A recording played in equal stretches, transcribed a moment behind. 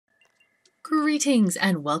Greetings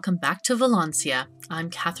and welcome back to Volantia. I'm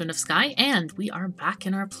KatherineOfSky and we are back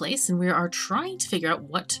in our place and we are trying to figure out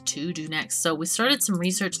what to do next. So we started some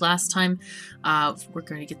research last time. We're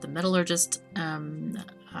going to get the metallurgist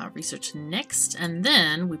research next, and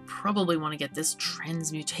then we probably want to get this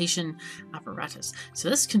transmutation apparatus. So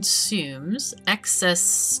this consumes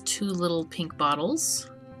excess 2 little pink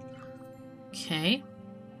bottles. Okay.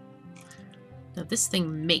 Now this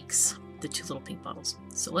thing makes the 2 little pink bottles.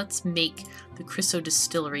 So let's make the Chryso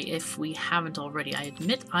distillery if we haven't already. I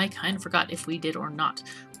admit I kind of forgot if we did or not.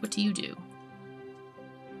 What do you do?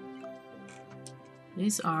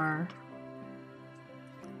 These are...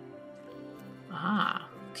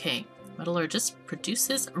 okay. Metallurgist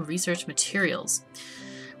produces research materials.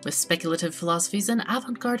 With speculative philosophies and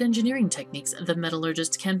avant-garde engineering techniques, the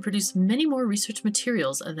metallurgist can produce many more research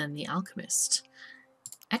materials than the alchemist.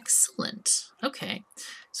 Excellent. Okay.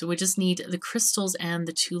 So we just need the crystals and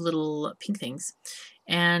the 2 little pink things.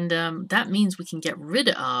 And that means we can get rid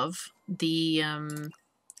of the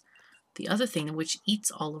other thing, which eats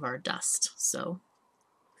all of our dust. So,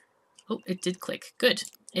 oh, it did click. Good.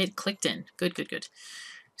 It clicked in. Good, good, good.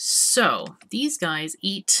 So these guys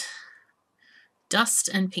eat dust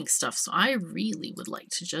and pink stuff. So I really would like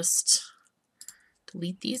to just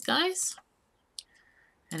delete these guys.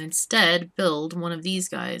 And instead build one of these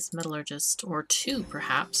guys, metallurgist, or 2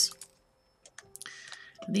 perhaps.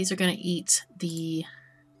 These are going to eat the,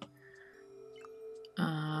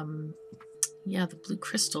 the blue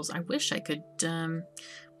crystals. I wish I could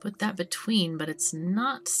put that between, but it's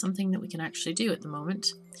not something that we can actually do at the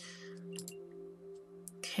moment.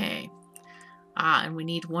 Okay. And we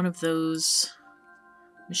need one of those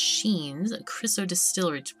machines, a Chryso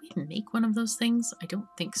distillery. Did we make one of those things? I don't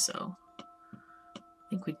think so.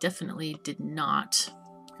 I think we definitely did not.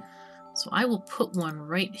 So I will put one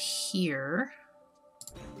right here.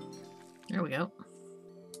 There we go.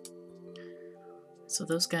 So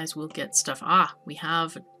those guys will get stuff. We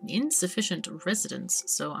have insufficient residents,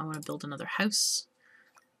 so I want to build another house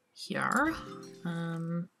here.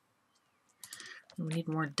 We need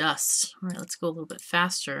more dust. All right, let's go a little bit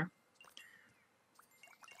faster.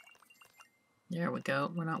 There we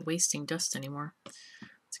go. We're not wasting dust anymore.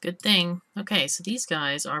 It's a good thing. Okay, so these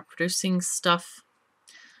guys are producing stuff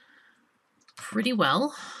pretty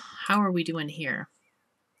well. How are we doing here?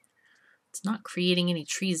 It's not creating any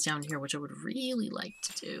trees down here, which I would really like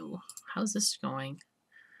to do. How's this going?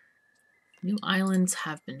 New islands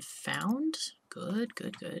have been found. Good,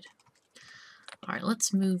 good, good. All right,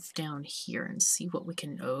 let's move down here and see what we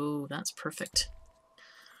can... Oh, that's perfect.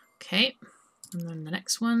 Okay, and then the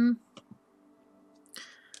next one.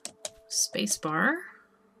 Spacebar.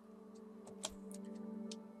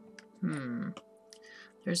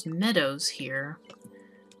 There's meadows here.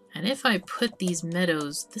 And if I put these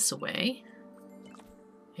meadows this way...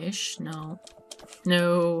 Ish? No.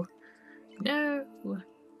 No. No.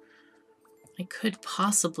 I could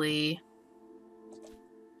possibly...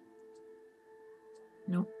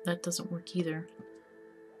 Nope, that doesn't work either.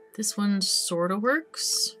 This one sort of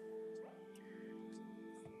works.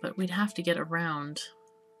 But we'd have to get around...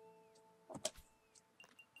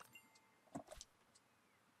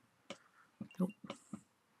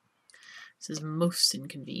 This is most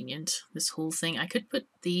inconvenient, this whole thing. I could put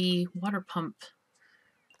the water pump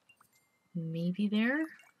maybe there,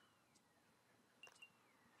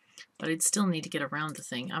 but I'd still need to get around the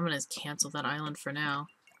thing. I'm going to cancel that island for now.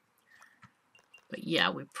 But yeah,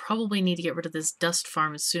 we probably need to get rid of this dust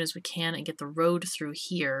farm as soon as we can and get the road through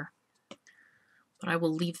here. But I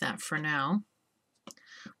will leave that for now.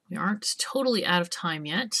 We aren't totally out of time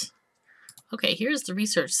yet. Okay, here's the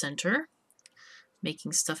research center.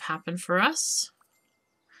 Making stuff happen for us.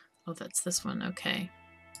 Oh, that's this one. Okay.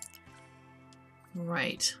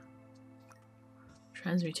 Right.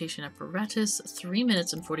 Transmutation apparatus. 3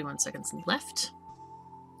 minutes and 41 seconds left.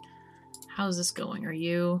 How's this going? Are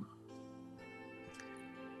you...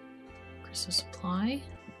 Crystal supply?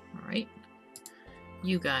 Alright.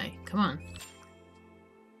 You guy. Come on.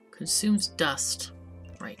 Consumes dust.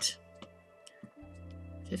 Right.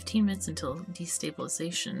 15 minutes until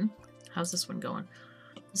destabilization. How's this one going?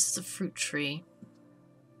 This is a fruit tree.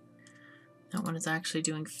 That one is actually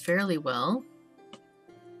doing fairly well.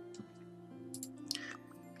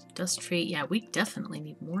 Dust tree. Yeah, we definitely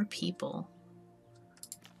need more people.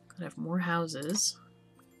 Gotta have more houses.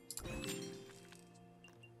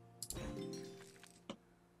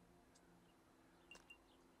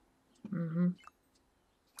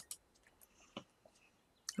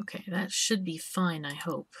 Okay, that should be fine, I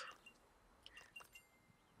hope.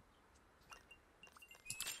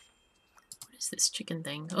 this chicken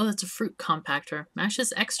thing? Oh, that's a fruit compactor.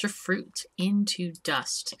 Mashes extra fruit into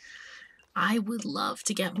dust. I would love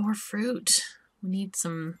to get more fruit. We need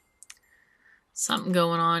something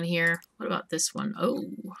going on here. What about this one? Oh,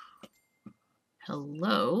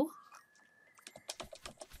 hello.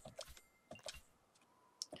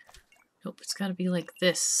 Nope, it's got to be like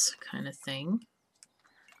this kind of thing.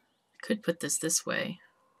 I could put this way.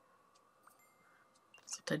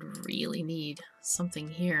 Except I'd really need something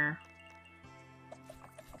here.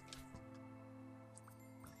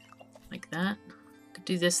 Like that. Could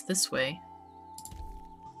do this way.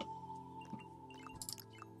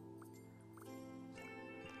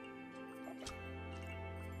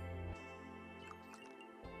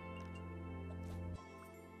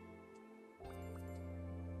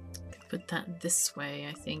 Put that this way,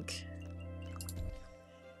 I think.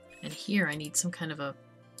 And here I need some kind of a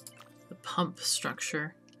pump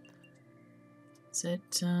structure. Is it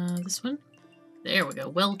this one? There we go,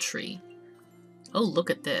 well tree. Oh, look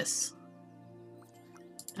at this.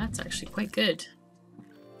 That's actually quite good.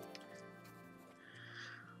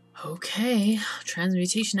 Okay,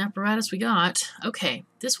 transmutation apparatus we got. Okay,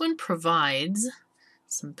 this one provides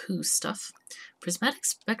some poo stuff. Prismatic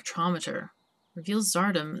spectrometer. Reveals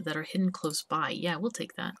Zardom that are hidden close by. Yeah, we'll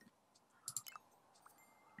take that.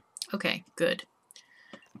 Okay, good.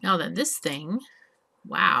 Now then, this thing,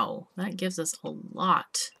 wow, that gives us a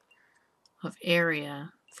lot of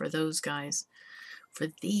area for those guys. For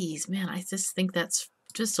these, man, I just think that's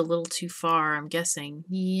just a little too far, I'm guessing.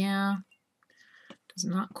 Yeah, does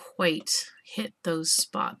not quite hit those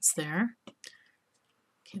spots there.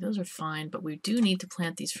 Okay, those are fine, but we do need to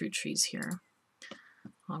plant these fruit trees here.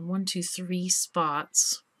 On 1, 2, 3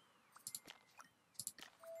 spots.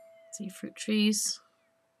 See, fruit trees.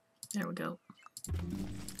 There we go.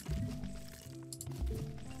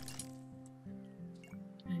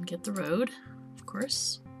 And get the road, of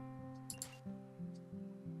course.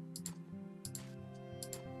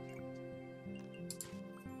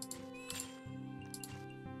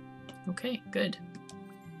 Okay, good.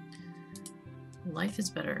 Life is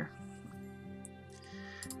better.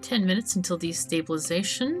 10 minutes until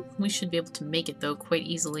destabilization. We should be able to make it, though, quite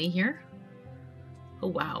easily here. Oh,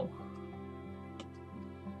 wow.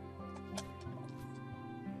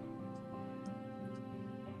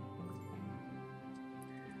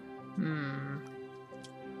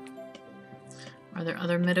 Are there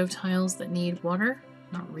other meadow tiles that need water?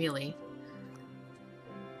 Not really.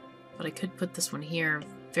 But I could put this one here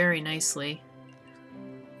very nicely.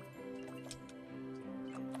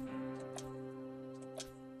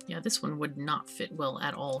 Yeah, this one would not fit well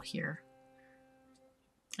at all here.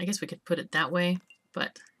 I guess we could put it that way,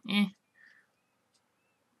 but eh.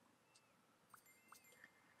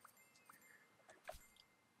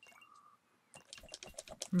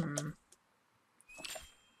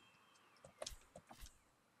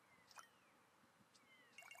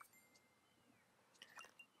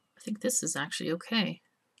 I think this is actually okay.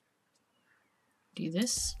 Do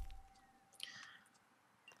this.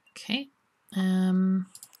 Okay.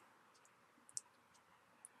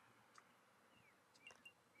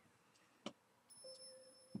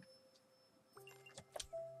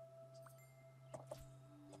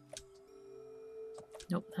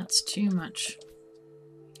 Nope, that's too much.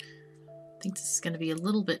 I think this is going to be a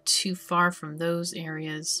little bit too far from those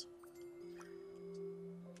areas.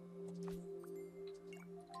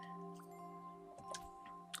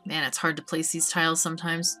 Man, it's hard to place these tiles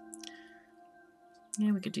sometimes.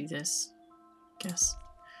 Yeah, we could do this, I guess.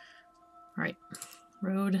 Alright,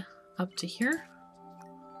 road up to here.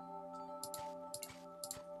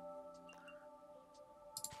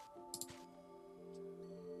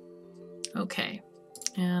 Okay,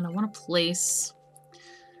 and I want to place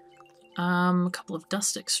a couple of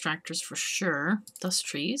dust extractors for sure. Dust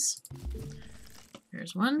trees.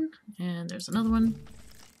 There's one, and there's another one.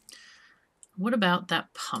 What about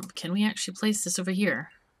that pump? Can we actually place this over here?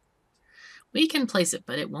 We can place it,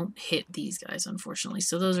 but it won't hit these guys, unfortunately.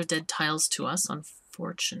 So those are dead tiles to us,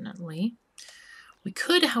 unfortunately. We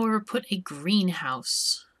could, however, put a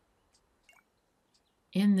greenhouse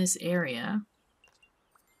in this area.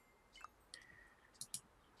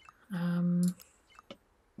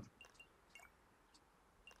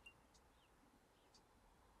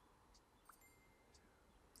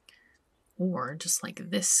 Or just like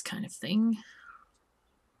this kind of thing.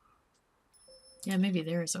 Yeah, maybe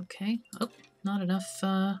there is okay. Oh, not enough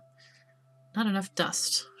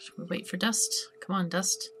dust. Should we wait for dust? Come on,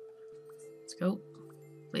 dust. Let's go.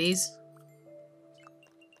 Please.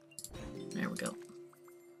 There we go.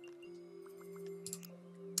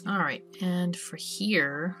 Alright, and for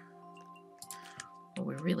here,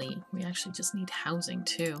 But we actually just need housing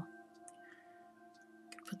too.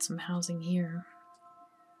 Could put some housing here.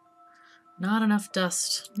 Not enough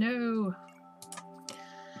dust. No.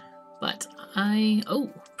 But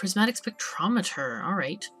oh, prismatic spectrometer. All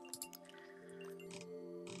right.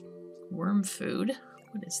 Worm food.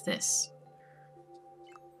 What is this?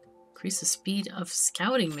 Increase the speed of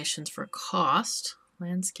scouting missions for cost.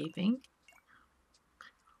 Landscaping.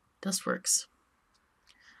 Dustworks.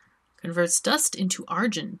 Converts dust into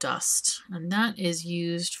argent dust, and that is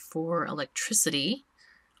used for electricity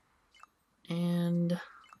and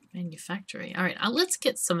manufacturing. All right, let's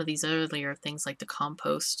get some of these earlier things like the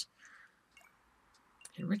compost.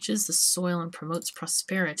 Enriches the soil and promotes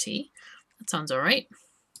prosperity. That sounds all right.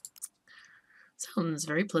 Sounds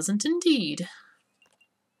very pleasant indeed.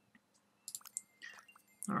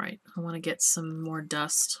 All right, I want to get some more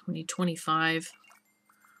dust. We need 25.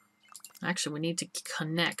 Actually, we need to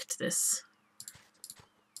connect this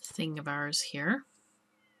thing of ours here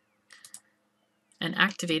and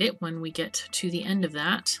activate it when we get to the end of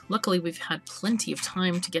that. Luckily, we've had plenty of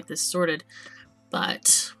time to get this sorted,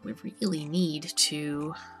 but we really need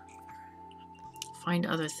to find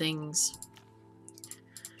other things.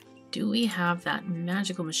 Do we have that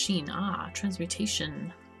magical machine? Ah,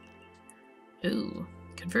 transmutation. Ooh,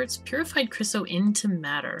 converts purified chryso into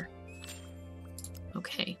matter.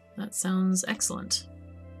 Okay, that sounds excellent.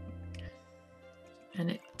 And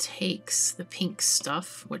it takes the pink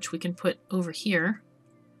stuff, which we can put over here.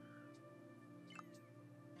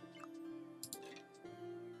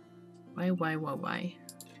 Why?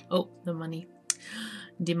 Oh, the money.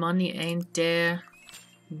 The money ain't there.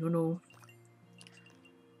 No.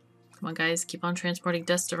 Come on, guys, keep on transporting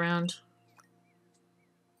dust around.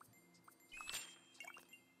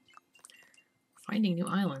 Finding new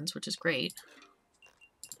islands, which is great.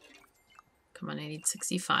 Come on, I need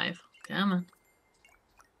 65. Come on.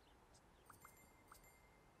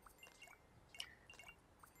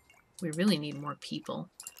 We really need more people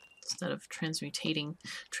instead of transmuting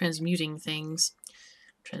things.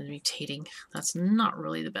 Transmutating, that's not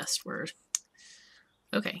really the best word.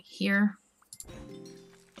 Okay, here.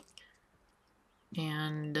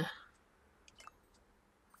 And I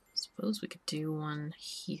suppose we could do one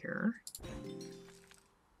here.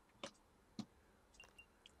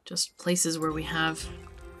 Just places where we have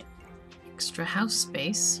extra house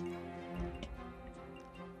space.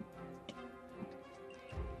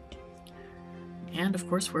 And of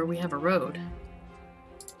course where we have a road.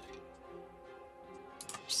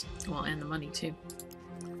 Well, and the money too.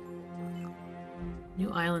 New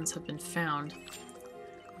islands have been found.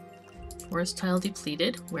 Forest tile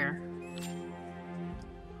depleted. Where?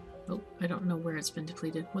 Oh, I don't know where it's been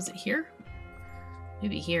depleted. Was it here?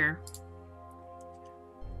 Maybe here.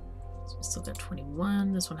 So we still got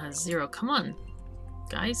 21. This one has 0. Come on,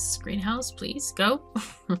 guys. Greenhouse, please go.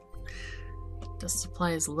 Dust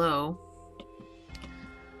supply is low.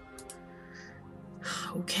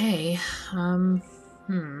 Okay.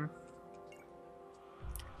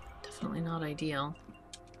 Definitely not ideal.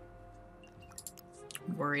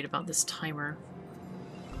 I'm worried about this timer.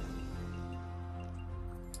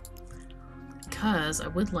 Because I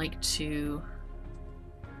would like to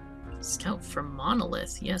scout for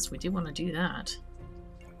monolith. Yes, we do want to do that.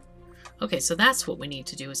 Okay, so that's what we need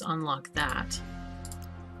to do, is unlock that.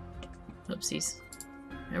 Oopsies.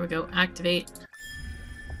 There we go. Activate.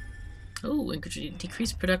 Oh,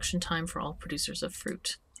 decrease production time for all producers of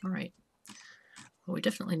fruit. All right. Well, we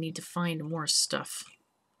definitely need to find more stuff.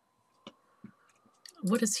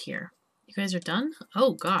 What is here? You guys are done?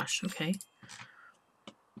 Oh, gosh. Okay.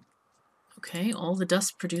 Okay, all the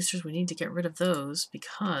dust producers, we need to get rid of those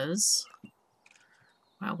because...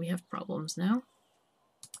 Wow, we have problems now.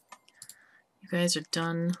 You guys are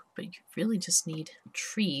done, but you really just need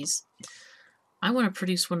trees. I want to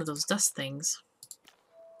produce one of those dust things.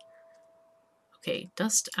 Okay,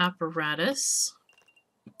 dust apparatus.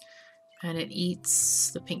 And it eats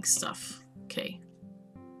the pink stuff. Okay.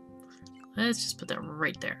 Let's just put that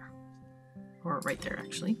right there. Or right there,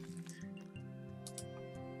 actually.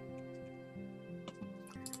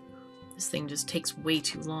 This thing just takes way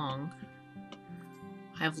too long.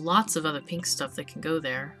 I have lots of other pink stuff that can go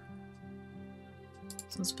there.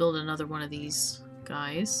 So let's build another one of these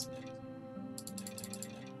guys.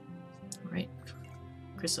 Alright.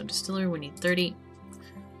 Crystal Distiller, we need 30.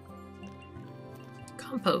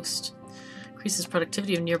 Compost. Increases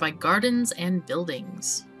productivity of nearby gardens and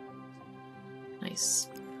buildings. Nice.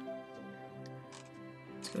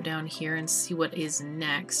 Let's go down here and see what is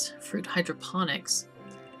next. Fruit hydroponics.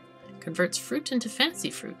 Converts fruit into fancy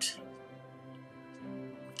fruit.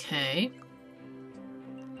 Okay.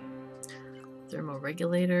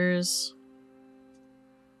 Thermoregulators.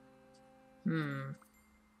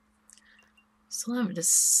 Still haven't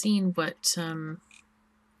just seen what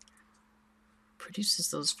produces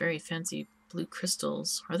those very fancy blue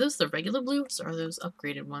crystals. Are those the regular blues or are those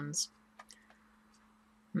upgraded ones?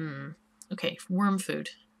 Okay, worm food.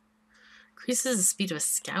 Increases the speed of a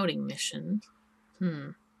scouting mission.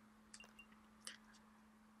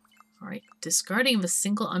 Alright, discarding of a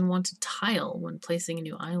single unwanted tile when placing a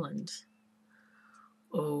new island.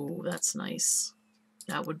 Oh, that's nice.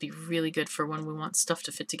 That would be really good for when we want stuff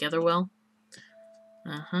to fit together well.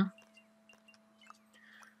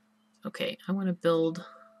 Okay, I want to build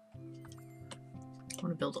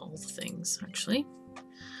all the things, actually.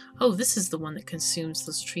 Oh, this is the one that consumes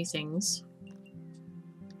those tree things.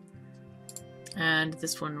 And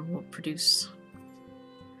this one will produce...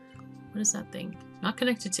 What is that thing? Not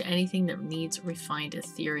connected to anything that needs refined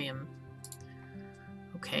Ethereum.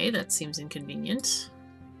 Okay, that seems inconvenient.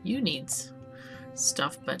 You need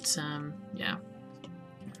stuff, but yeah.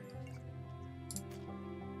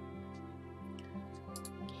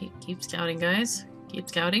 Keep scouting, guys. Keep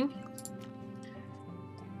scouting.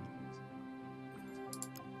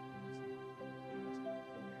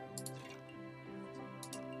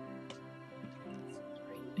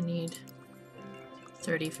 We need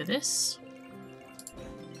 30 for this.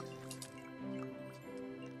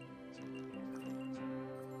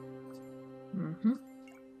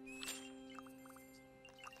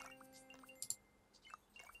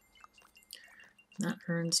 That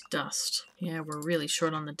earns dust. Yeah, we're really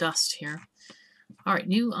short on the dust here. Alright,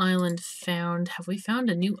 new island found. Have we found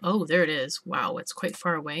a new... Oh, there it is. Wow, it's quite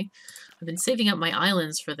far away. I've been saving up my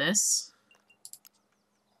islands for this.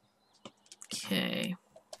 Okay.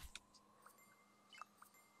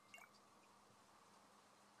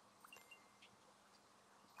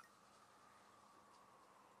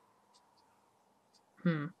 I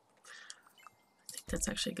think that's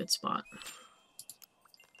actually a good spot.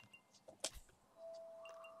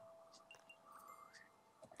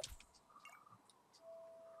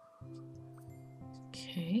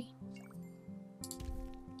 Okay.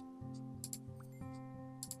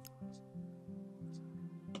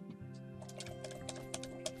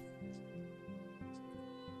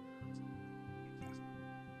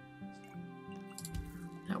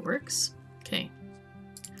 That works. Okay.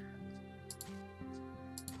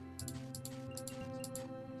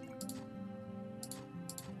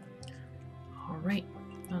 All right.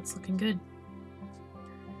 That's looking good.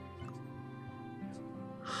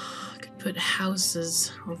 Put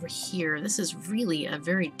houses over here. This is really a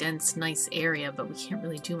very dense, nice area, but we can't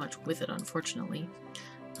really do much with it, unfortunately.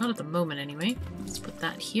 Not at the moment, anyway. Let's put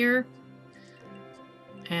that here.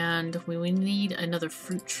 And we need another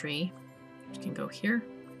fruit tree, which can go here.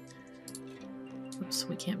 Oops,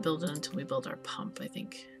 we can't build it until we build our pump, I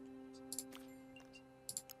think.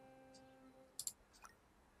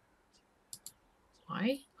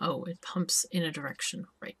 Why? Oh, it pumps in a direction.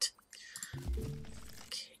 Right.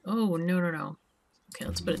 Oh, no. Okay,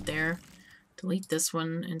 let's put it there. Delete this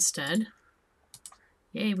one instead.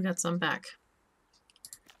 Yay, we got some back.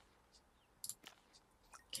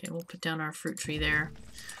 Okay, we'll put down our fruit tree there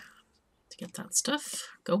to get that stuff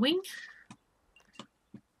going.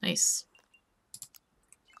 Nice.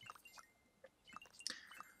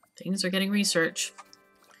 Things are getting research.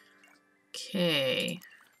 Okay.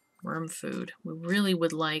 Worm food. We really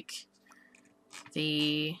would like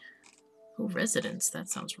the... Oh, residence. That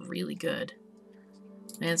sounds really good.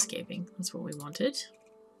 Landscaping. That's what we wanted.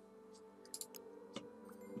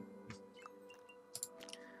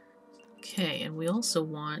 Okay, and we also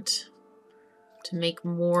want to make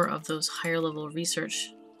more of those higher level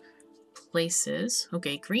research places.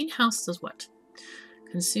 Okay, greenhouse does what?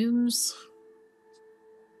 Consumes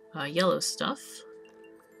yellow stuff.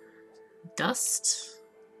 Dust.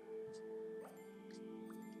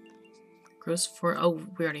 Grows for... Oh,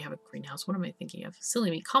 we already have a greenhouse. What am I thinking of? Silly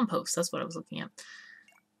me. Compost. That's what I was looking at.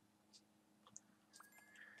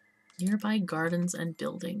 Nearby gardens and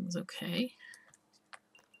buildings. Okay.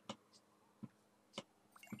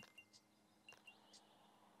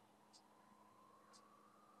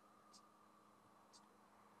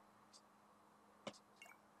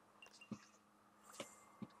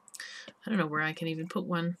 I don't know where I can even put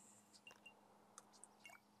one.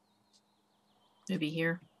 Maybe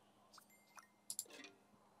here.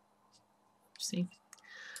 See,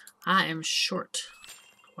 I am short.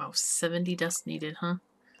 Wow, 70 dust needed, huh?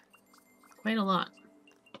 Quite a lot.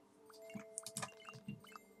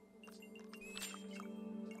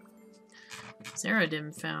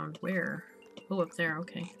 Zeradim found where? Oh, up there,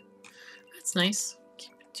 okay. That's nice.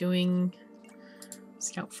 Keep doing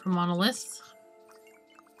scout for monolith.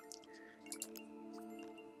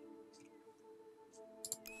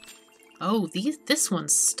 Oh, this one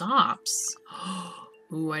stops.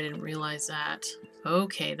 Ooh, I didn't realize that.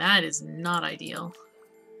 Okay, that is not ideal.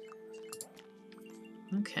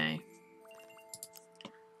 Okay.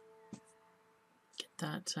 Get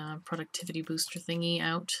that productivity booster thingy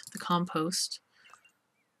out. The compost.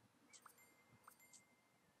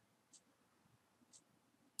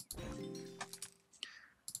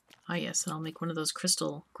 Ah yes, and I'll make one of those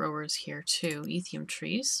crystal growers here too. Ethium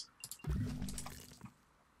trees.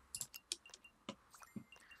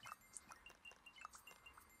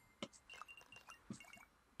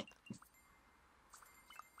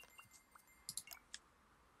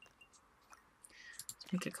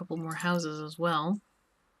 Let's make a couple more houses as well.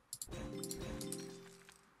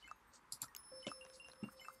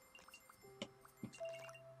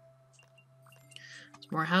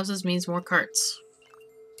 More houses means more carts.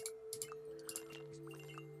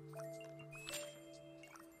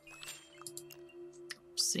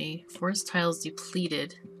 See, forest tiles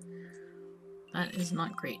depleted. That is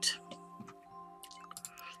not great.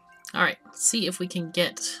 Alright, let's see if we can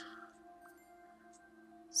get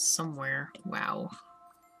somewhere. Wow.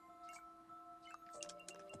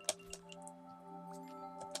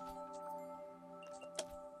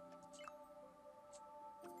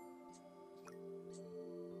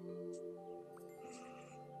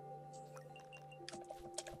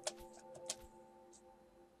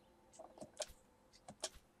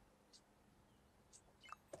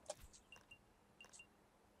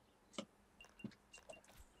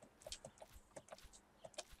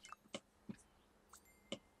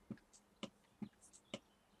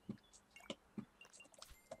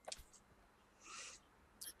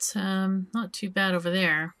 It's not too bad over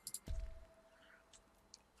there.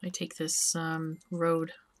 I take this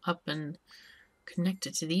road up and connect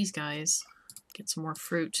it to these guys. Get some more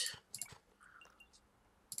fruit.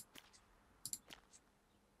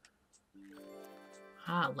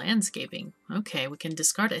 Ah, landscaping. Okay, we can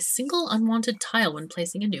discard a single unwanted tile when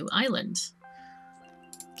placing a new island.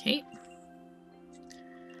 Okay.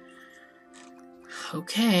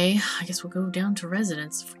 Okay, I guess we'll go down to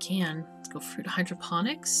residence if we can. Let's go fruit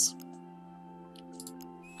hydroponics.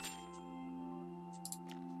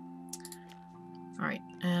 Alright,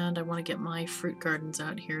 and I want to get my fruit gardens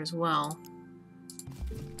out here as well.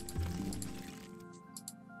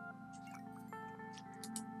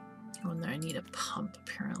 Oh, and there I need a pump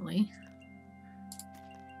apparently.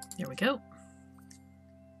 There we go.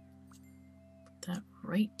 Put that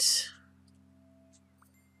right.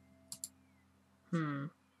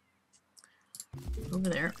 Over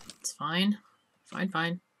there. It's fine.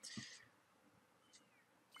 Fine.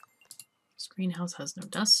 This greenhouse has no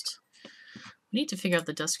dust. We need to figure out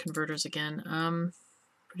the dust converters again.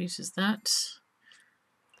 Produces that.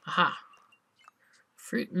 Aha.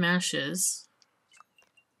 Fruit mashes.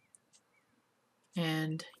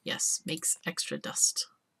 And yes, makes extra dust.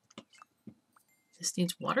 This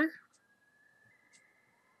needs water?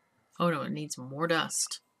 Oh no, it needs more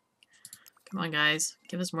dust. Come on, guys.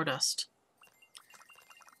 Give us more dust.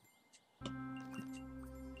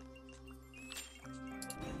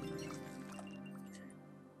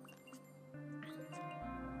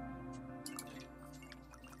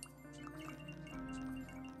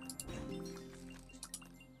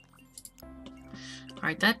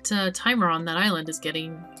 Alright, that timer on that island is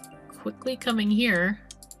getting quickly coming here.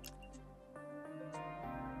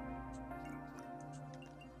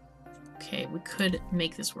 Okay, we could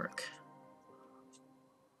make this work.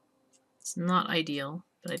 It's not ideal,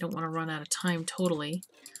 but I don't want to run out of time totally.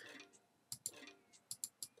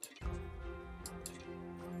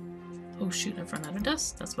 Oh shoot, I've run out of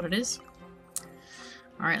dust. That's what it is.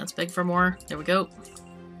 Alright, let's beg for more. There we go.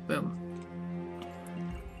 Boom.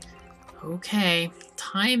 Okay,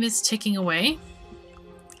 time is ticking away,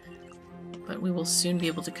 but we will soon be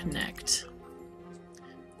able to connect.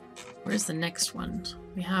 Where's the next one?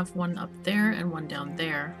 We have one up there and one down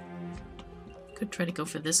there. Could try to go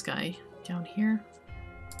for this guy down here.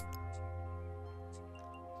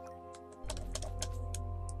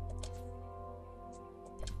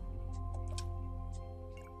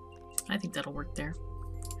 I think that'll work there.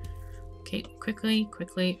 Okay, quickly.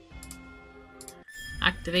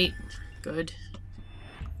 Activate. Good.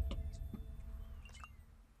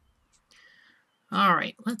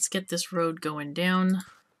 Alright, let's get this road going down.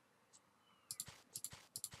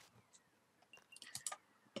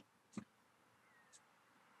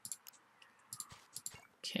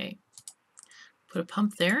 Okay. Put a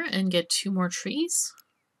pump there and get 2 more trees.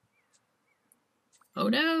 Oh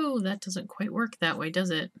no, that doesn't quite work that way,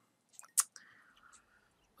 does it?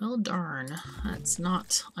 Well, darn. That's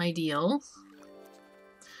not ideal.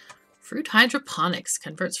 Fruit hydroponics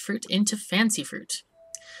converts fruit into fancy fruit.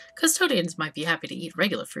 Custodians might be happy to eat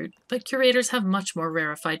regular fruit, but curators have much more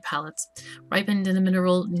rarefied palates. Ripened in a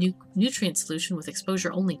mineral nutrient solution with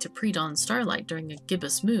exposure only to pre-dawn starlight during a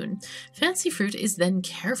gibbous moon, fancy fruit is then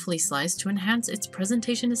carefully sliced to enhance its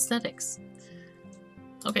presentation aesthetics.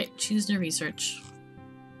 Okay, choose new research.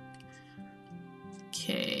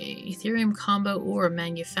 Okay, Ethereum combo or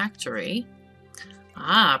manufactory.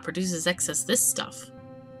 Ah, produces excess this stuff.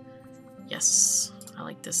 Yes, I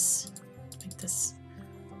like this. I like this.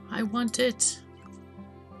 I want it.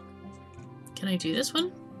 Can I do this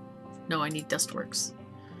one? No, I need Dustworks.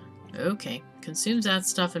 Okay, consumes that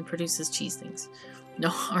stuff and produces cheese things. No,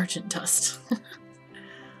 argent dust.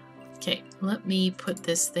 Okay, let me put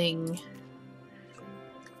this thing...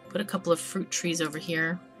 Put a couple of fruit trees over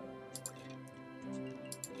here.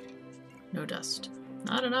 No dust.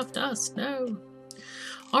 Not enough dust, no.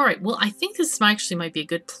 Alright, well, I think this actually might be a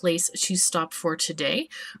good place to stop for today.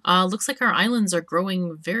 Looks like our islands are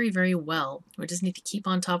growing very, very well. We just need to keep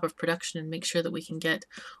on top of production and make sure that we can get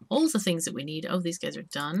all the things that we need. Oh, these guys are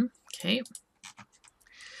done. Okay.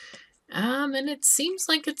 And it seems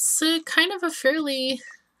like it's kind of a fairly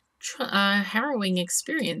harrowing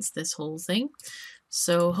experience, this whole thing.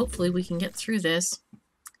 So hopefully we can get through this.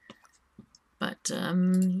 But,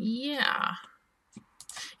 yeah.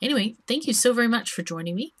 Anyway, thank you so very much for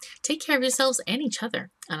joining me. Take care of yourselves and each other,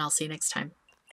 and I'll see you next time.